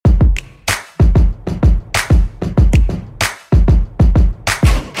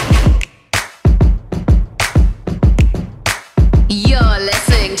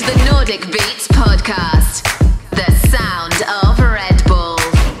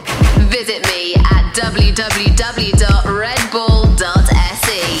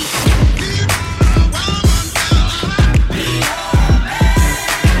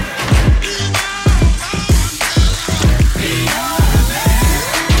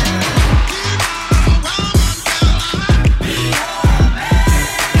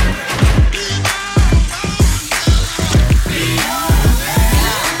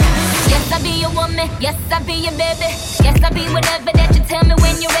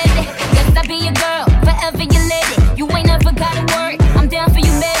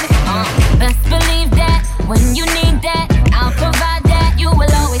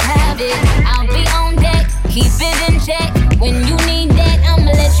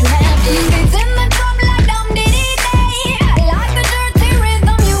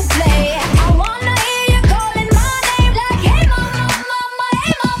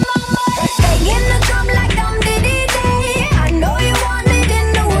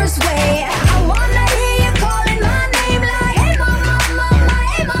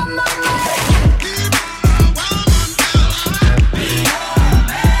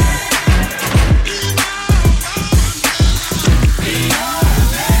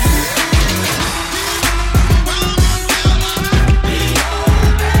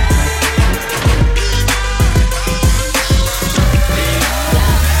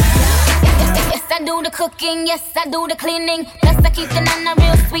cooking, yes, I do the cleaning. Plus I keep the nana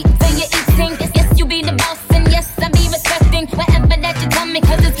real sweet for your eating. Yes, you be the boss and yes, I be respecting whatever that you tell me,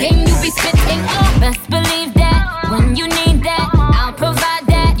 cause it's game you be spitting. Oh, best believe that when you need that, I'll provide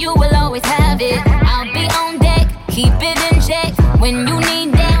that. You will always have it. I'll be on deck, keep it in check. When you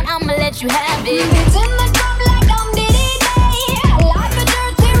need that, I'ma let you have it. It's in the drum like I'm Diddy Day. Like a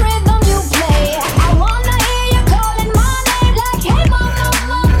dirty rhythm you play. I wanna hear you calling my name like, hey mama,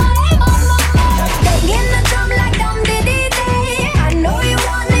 mama, hey mama, mama. Bang in the drum like I'm Diddy Day. I know you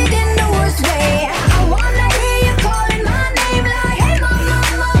want it in the worst way. I wanna hear you calling my name like, hey mama,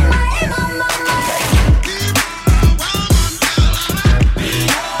 mama, hey mama, mama.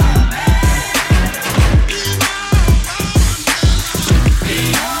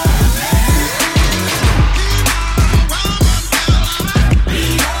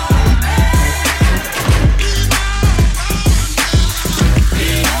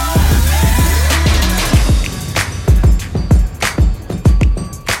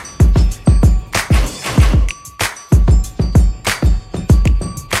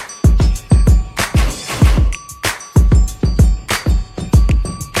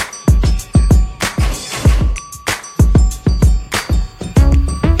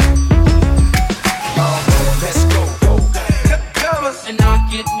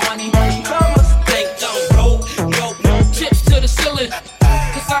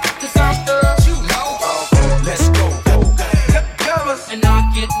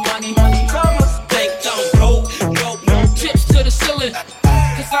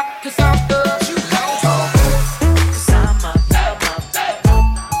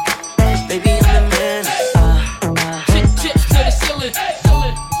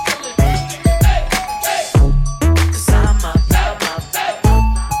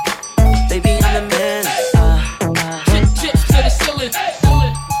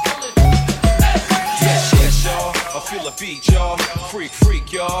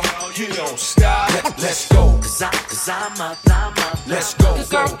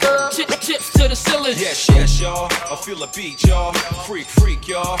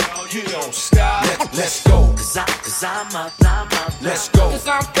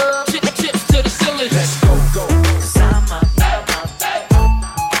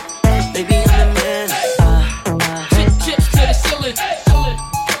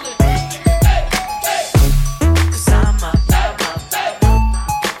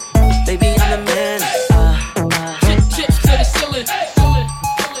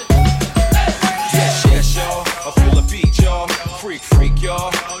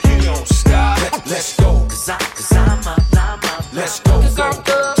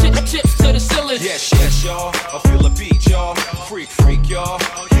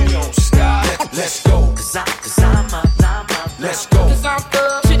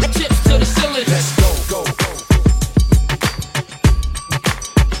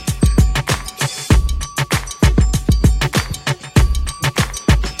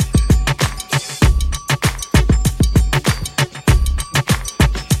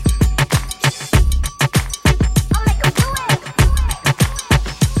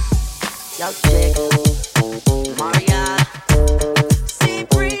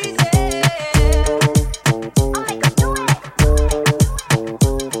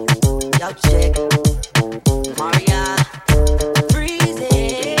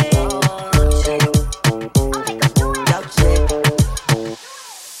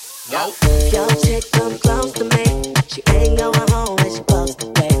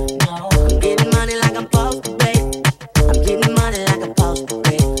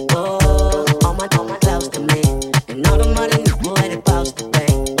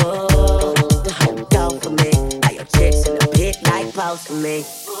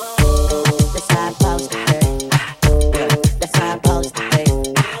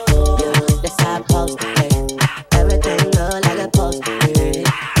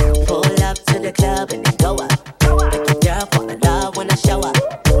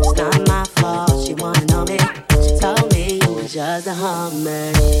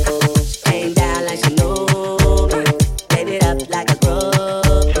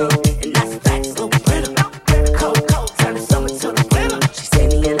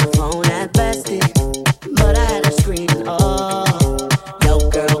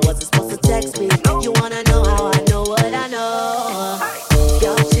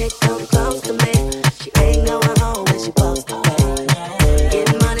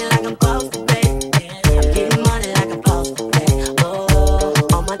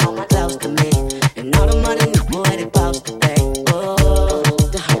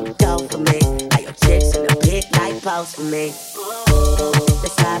 supposed to mean.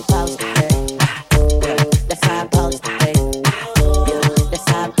 That's how I'm supposed to be. Yeah, that's how I'm supposed to be. Yeah, that's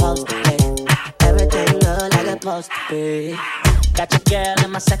how I'm supposed to be. Everything look like it's supposed to be. Got your girl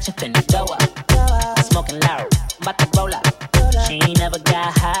in my section, finna go up. Smoking loud, about to roll up. She ain't never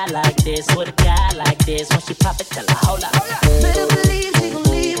got high like this with a guy like this. When she pop it, tell her hold up. Better believe she gon'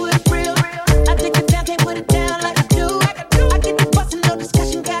 leave with it real. I take it down, can't put it down like I do. I get the bustin', no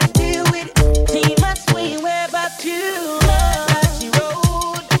discussion, gotta deal with it. Team much, we ain't worried about you. She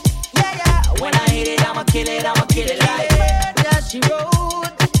rolled, yeah, yeah. When I hit it, I'ma kill it like that. She rolled.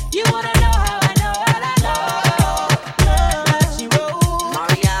 You wanna know how I know, how I know. She rolled,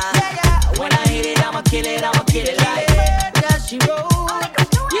 Marianne. Yeah, yeah. When I hit it, I'ma kill it like that. She rolled.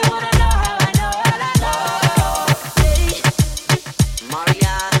 You wanna know how I know, how I know. Hey,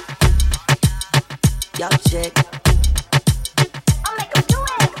 Marianne, yo chick. I'll make 'em do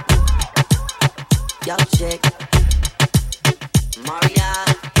it. Yo chick.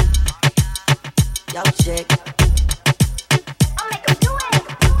 Marianne, yo chick. I'll make 'em do it.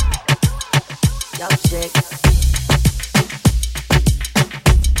 Yo chick.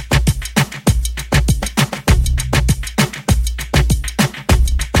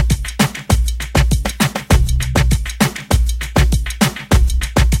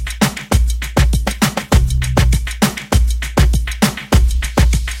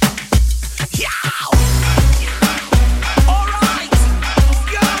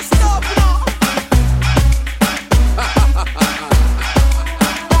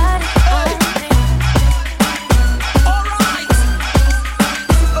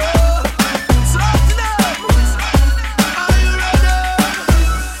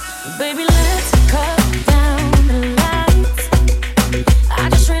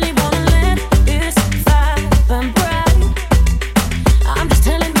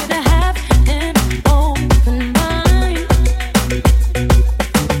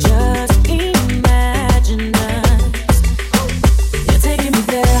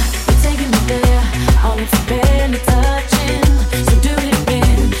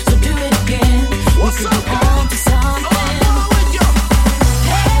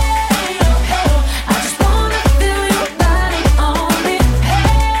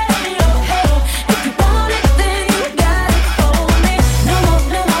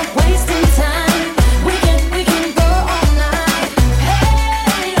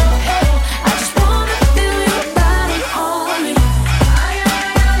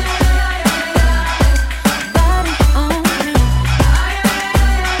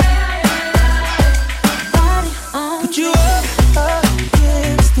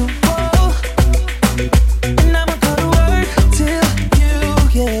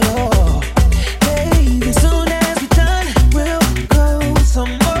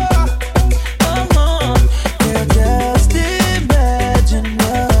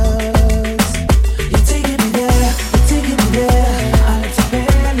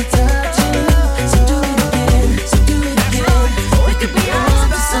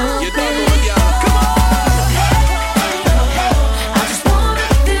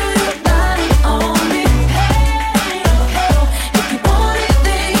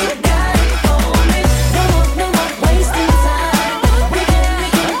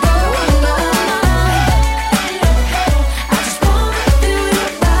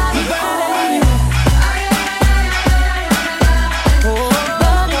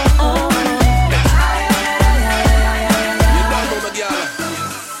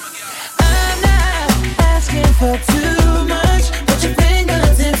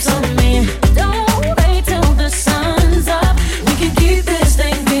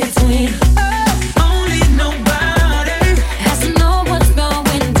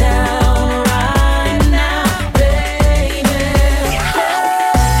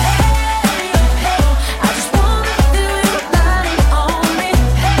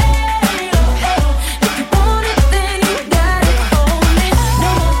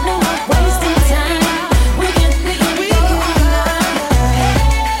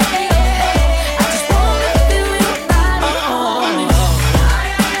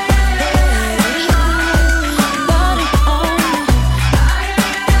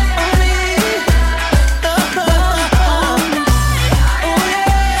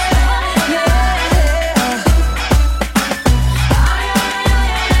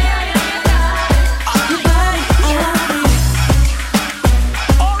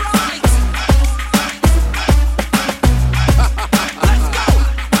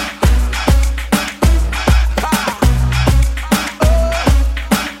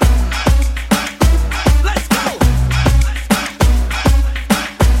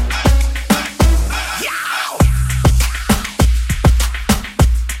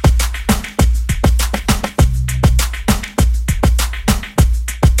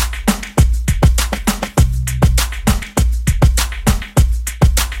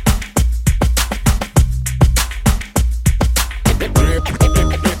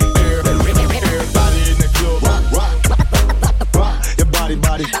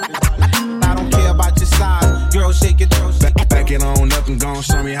 I don't care about your size. Girl, shake it, back it on up and gon'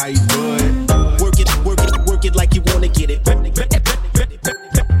 show me how you do it. Work it like you wanna get it. Baby,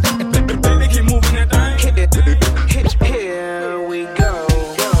 keep moving that thing. Here we go.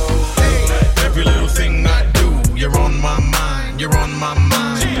 Every little thing I do, you're on my mind. You're on my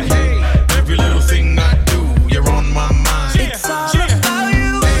mind. Every little thing I do, you're on my mind. It's all about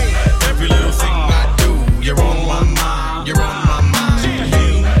you. Every little thing I do, you're on my mind. You're on my mind.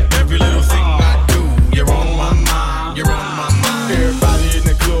 Every little thing I do, you're on my mind. You're on my mind. Everybody in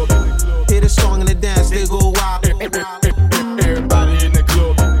the club, hear the song and the dance, they go wild. Everybody in the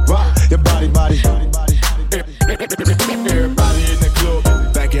club, rock your body. Everybody in the club,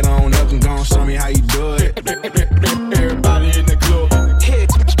 back it on up and gon' show me how you do it. Everybody in the club, here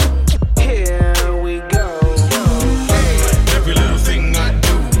we go. Every little thing I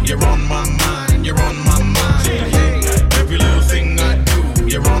do, you're on my mind. You're on my mind. Every little thing I do,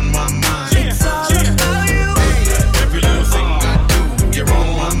 you're on my mind. It's all about you. Every little thing I do, you're on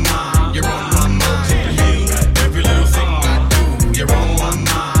my mind. You're on my mind. Every little thing I do, you're on my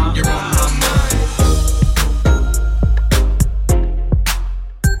mind. You're on my mind.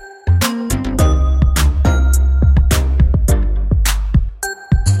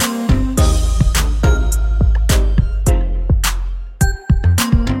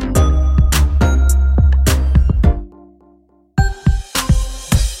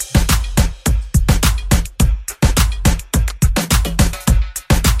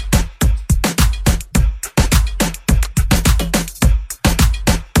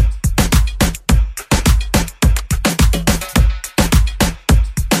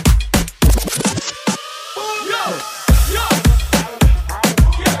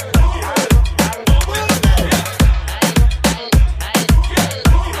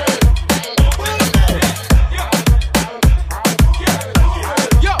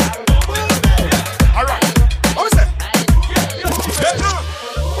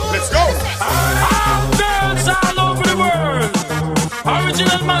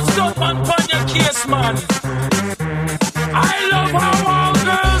 Original mascot man, Panya Case man. I love how all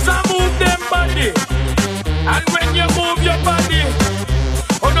girls are move them body. And when you move your body,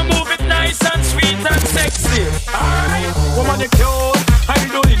 wanna move it nice and sweet and sexy. Alright, woman you cute, I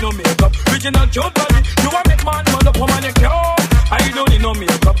don't need no makeup. Original cute body, you a make man mother. Woman you cute, I don't need no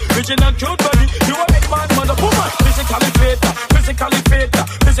makeup. Original cute body, you a make man mother. Woman, physically fit, physically fit,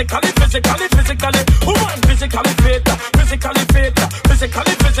 physically. Woman, physically fit, physically fit,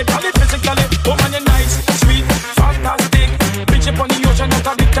 physically. Woman, you nice, sweet, fantastic. Bitch up on the ocean, not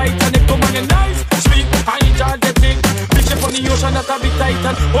a bit Titanic. Woman, you nice, sweet, and energetic. Bitch up on the ocean, not a bit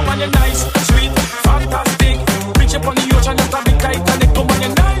Titan. Woman, you nice, sweet, fantastic. Bitch up on the ocean, not a bit Titanic. Woman, you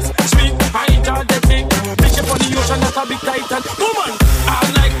nice, sweet, and energetic. Bitch up on the ocean, not a bit Titan. Woman, I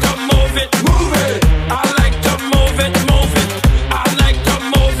like to move it, move it. I like to move it, move it. I like to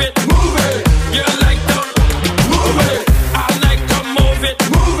move it, move it. You like to move it. I like to move it,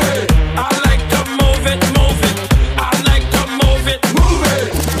 move it. I like to move it, move it. I like to move it, move it.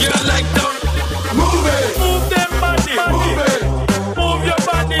 You like to move it. Move them body, move it. Move your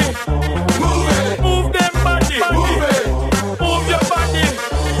body, move it. Move them body, move it. Move your body,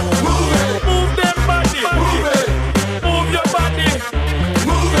 move it. Move them body, move it. Move your body,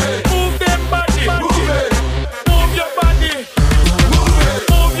 move it. Move them body, move it. Move your body, move it.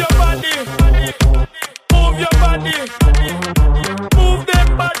 Move your body, move your body. Move them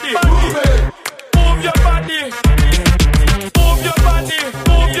body, move it. Move your body, move your body,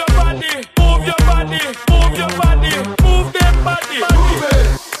 move your body, move your body, move your body, move them body, move it.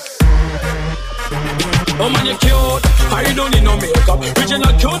 Oh man, you cute, I don't need no makeup.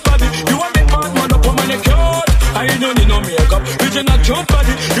 Original cute body, you a make man mad up. Oh man, you cute, I don't need no makeup. Original cute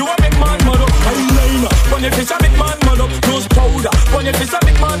body, you a make man mad up. Eyeliner, when your face a make man mad up. Nose powder, when your face a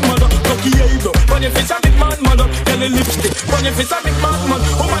make man mad up. Cocky eyebrow, when your face a make man mad up. Yellow lipstick, when your face a make man mad.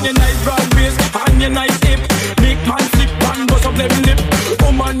 Oh man, you nice broad waist and you nice hip. Make man flip and bust up them lip.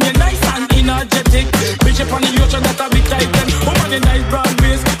 Oh man, you nice and energetic. Bitch up on the ocean, that a bit Titan. Oh man, you nice broad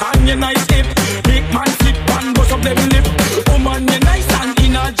waist and you nice hip. Make man flip and bust up them lip. Oh man, you nice and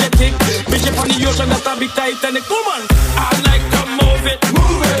energetic. Bitch up on the ocean, that a bit Titanic. Oh man, I like to move it,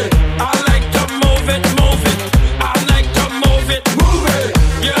 move it. I like to move it, move it. I like to move it, move it.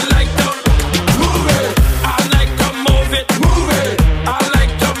 You like to move it. I like to move it, move it. I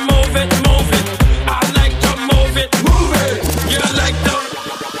like to move it, move it. I like to move it, move it. You like to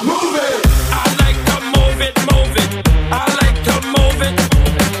move it. I like to move it, move it. I like to move it.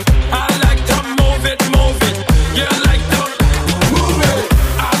 I like to move it, move it. You like to move it.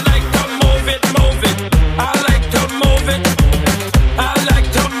 I like to move it, move it. I like to move it.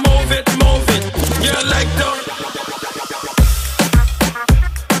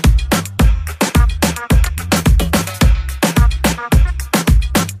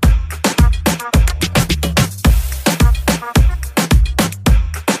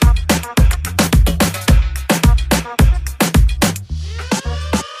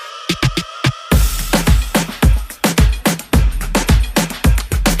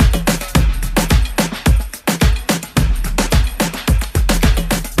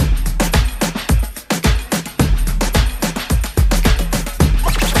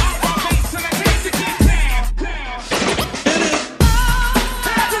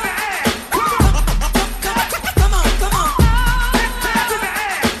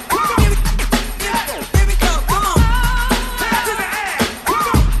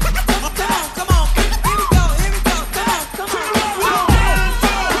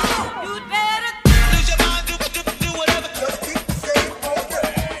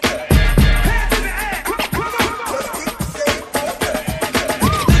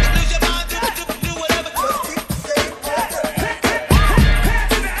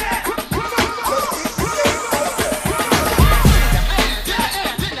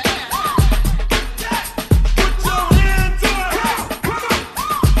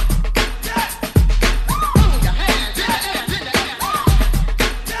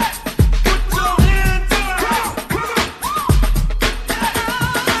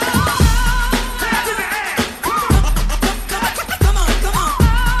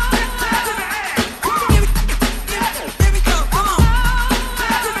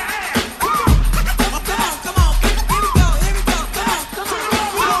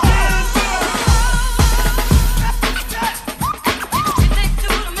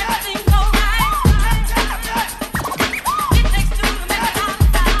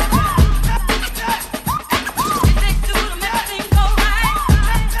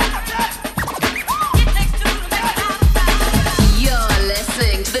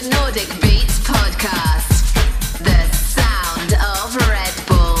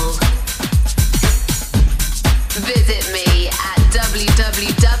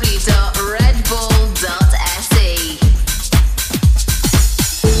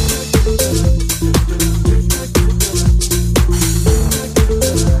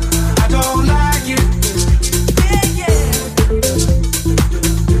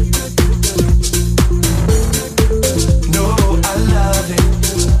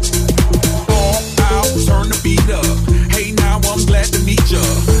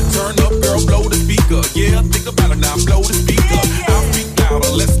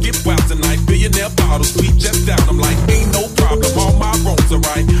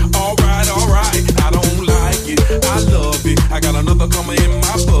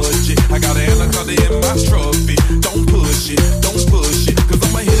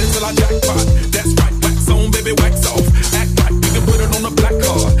 my jackpot. That's right, wax on, baby, wax off. Act right, we can put it on a black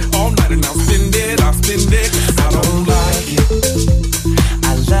card. All night and I'll spend it, 'cause I don't like it.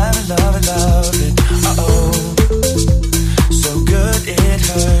 I love it. Uh-oh. So good it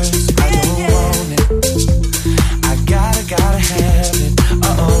hurts. I don't want it. I gotta have it.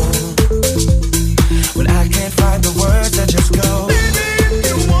 Uh-oh. When I can't find the words, I just go. Baby, if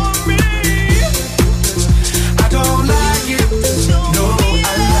you want me. I don't like it. No,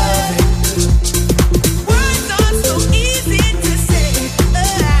 I love it. Words are so easy to say.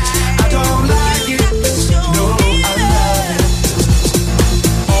 I don't like it. No, I love it.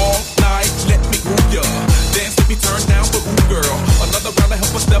 All night, let me move ya. Dance, let me turn down for ooh, girl. Another round to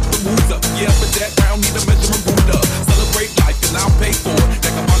help us step the moves up. Yeah, but that round need a measurement ruler. Celebrate life and I'll pay for it.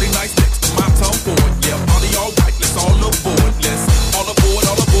 Like a body nice next to my tongue for it. Yeah, body all right, let's all aboard. Let's all aboard,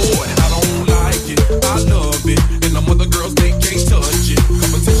 all aboard. I don't like it, I love it. And them other girls, they can't touch it.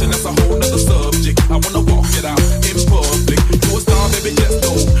 Competition, that's a whole nother subject. I wanna walk it out in public. You a star, baby, just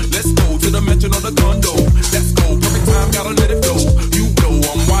go. Let's go to the mansion or the condo. Let's go, perfect time, gotta let it go. You know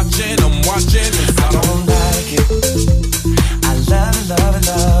I'm watching. I don't like it. I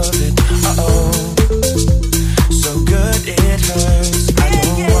love it. Uh-oh. So good it hurts. I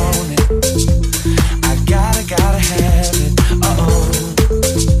don't want it. I gotta have it. Uh-oh.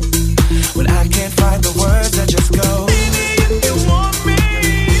 When I can't find the words, I just go. Baby, if you want me.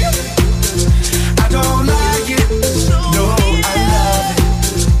 I don't like it. No, I love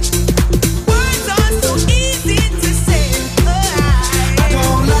it. Words are so easy to say. I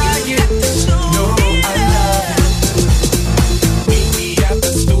don't like it. No, I love it. meet me at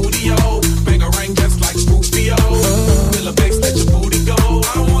the studio. Bang a ring just like Rufio. Feel a bass, let your booty go.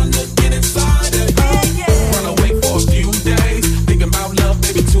 I wanna get inside it. Run away for a few days. Thinking about love,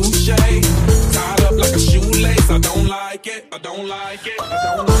 baby, touche. Tied up like a shoelace. I don't like it. I don't like it. I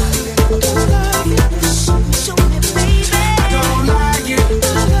don't like it. Show me, baby. I don't like it.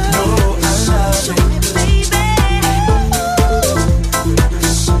 No, I love it. Show me, baby. I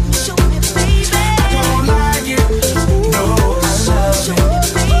don't like it. No, I love it.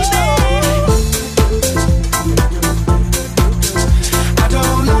 I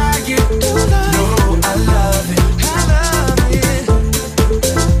don't like it. No, I love it.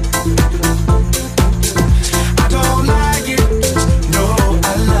 I don't like it. No,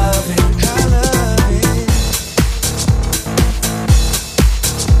 I love it.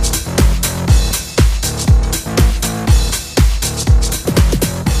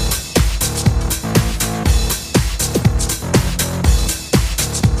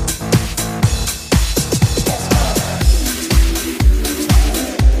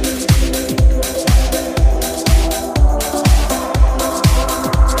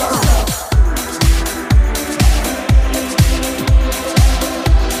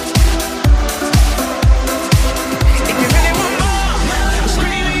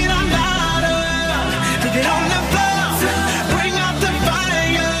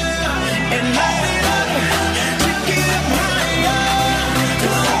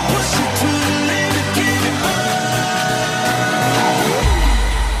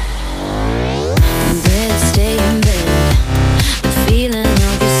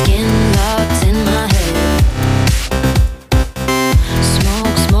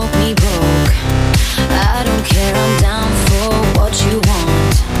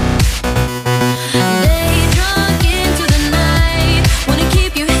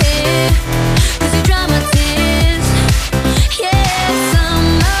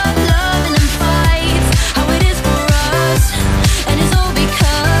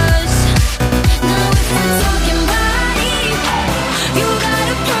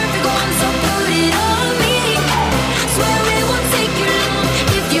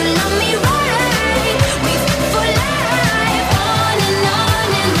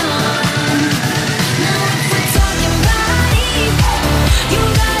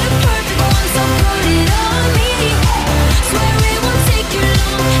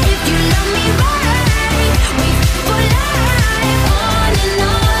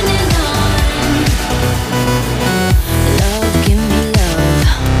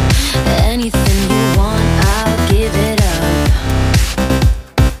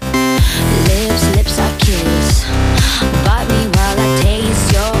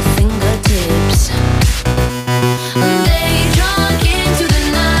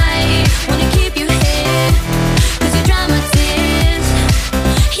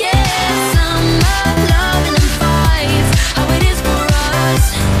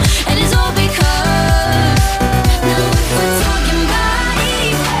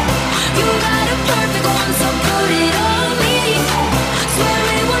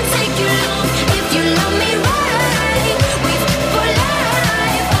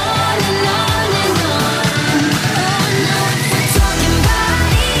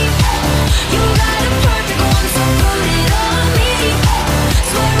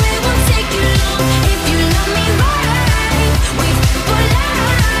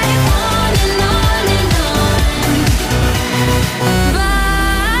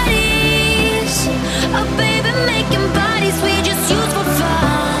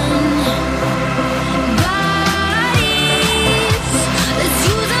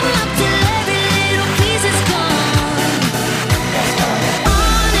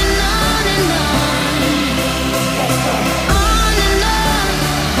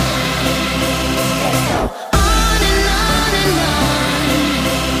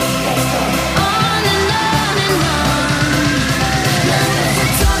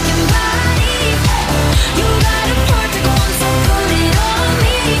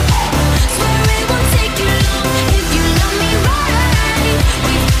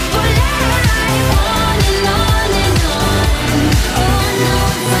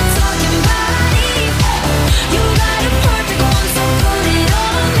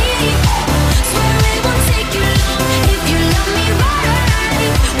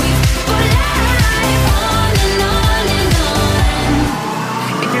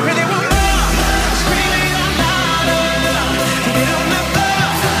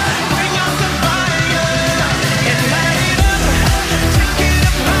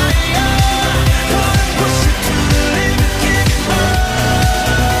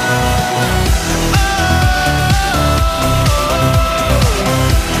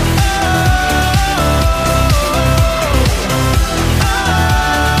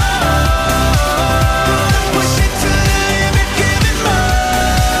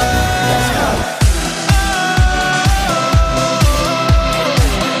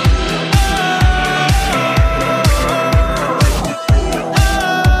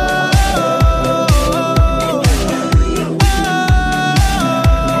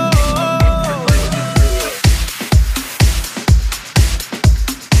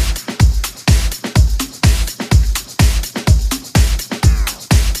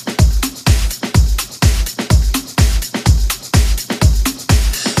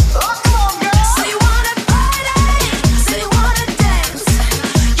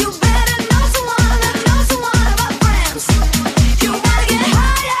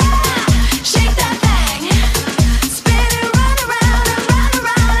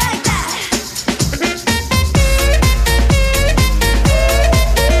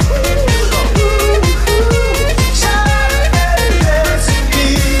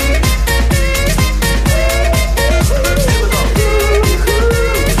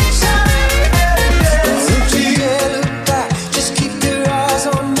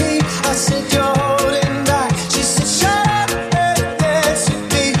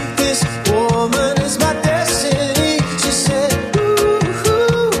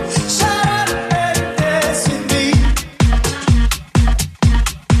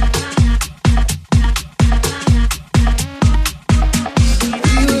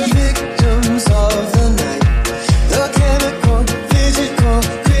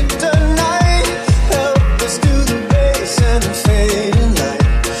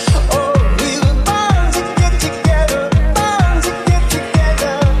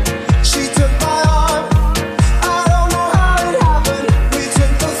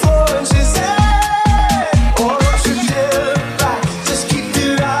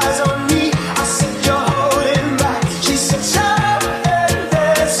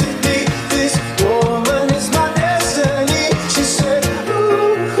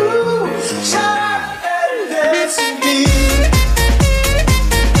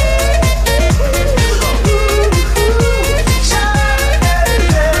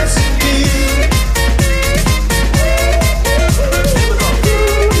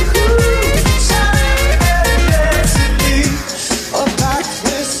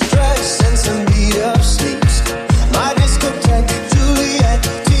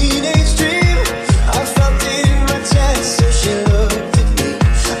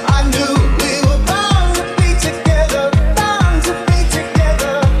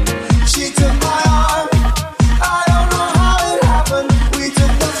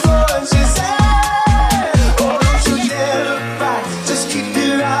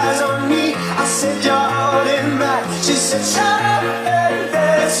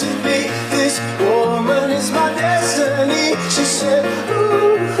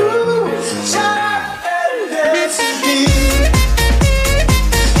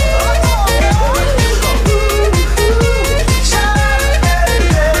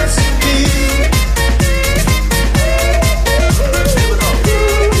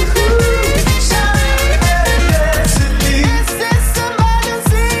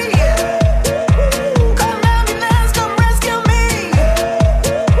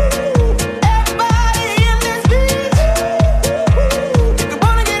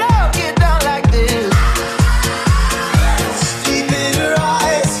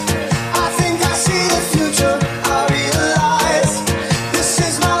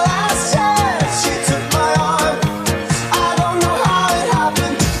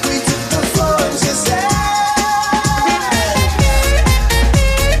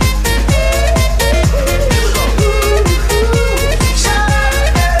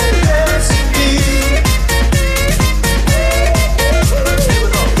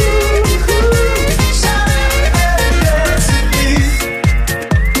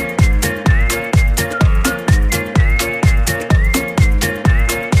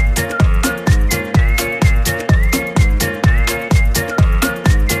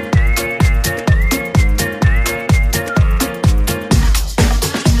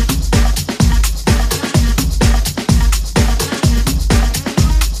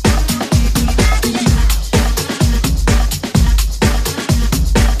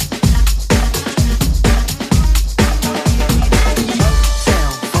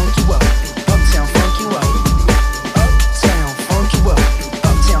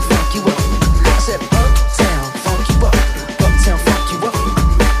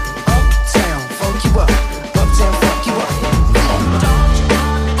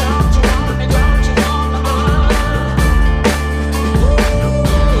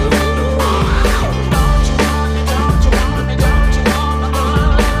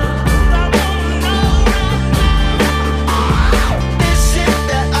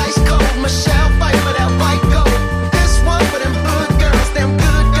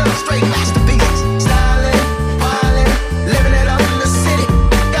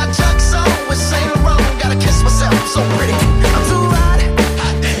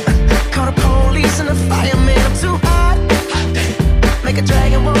 make a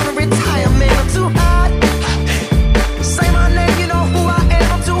dragon wanna retire, man, I'm too hot. Say my name, you know who I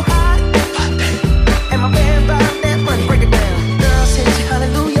am, I'm too hot. And my band bought that money, break it down. Girl, send you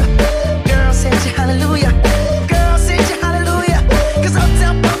hallelujah. Girl, send you hallelujah. Girl, send you hallelujah. Cause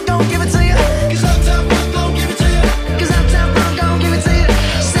Uptown Funk don't give it to you. Cause Uptown Funk don't give it to you. Cause Uptown Funk don't give it to you.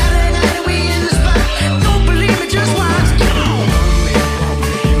 Saturday night and we in the spot. Don't believe me, just watch.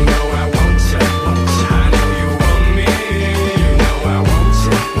 You know I want you. I know you want me. You know I want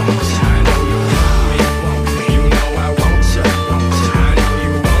you. I know you want me. You know I want you. I know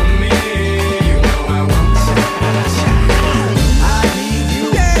you want me. You know I want you. I need you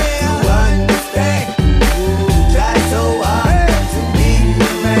to understand. Try so hard to be the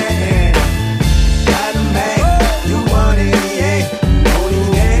man. Not a man you want in the end. Only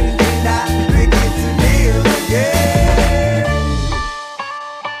then can I begin to live again.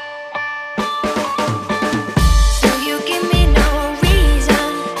 So you give me no reason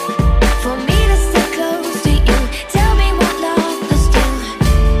for me to stay close to you. Tell me what love does do.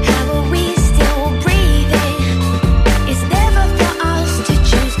 How are we still breathing? It's never for us to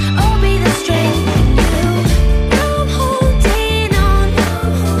choose. Oh, be the strength in you. I'm holding on.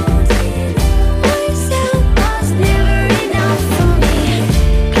 Myself was never enough for me.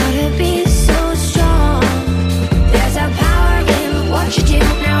 How to be so strong? There's a power in what you do.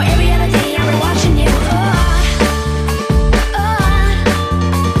 Now every other day I'm watching you.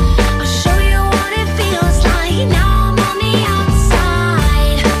 I'll show you what it feels like. Now I'm on the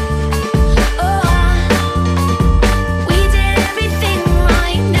outside. We did everything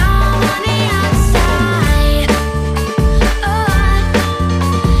right. Now I'm on the outside.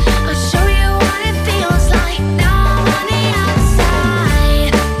 I'll show you what it feels like. Now I'm on the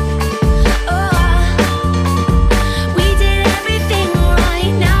outside. We did everything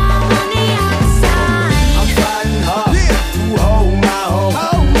right. Now I'm on the outside. I'm fighting hard to hold my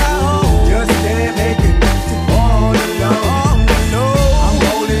own. Just can't make it all alone. I'm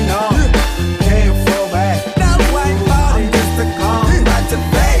holding on, can't fall back. Now I'm just a call, about to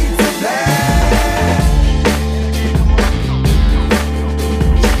fade to black.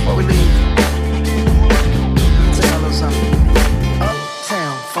 Before we leave, tell y'all a little something.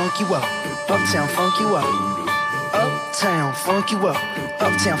 Uptown funk you up. Uptown funk you up. Uptown funk you up.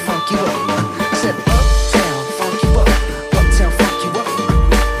 Uptown funk you up.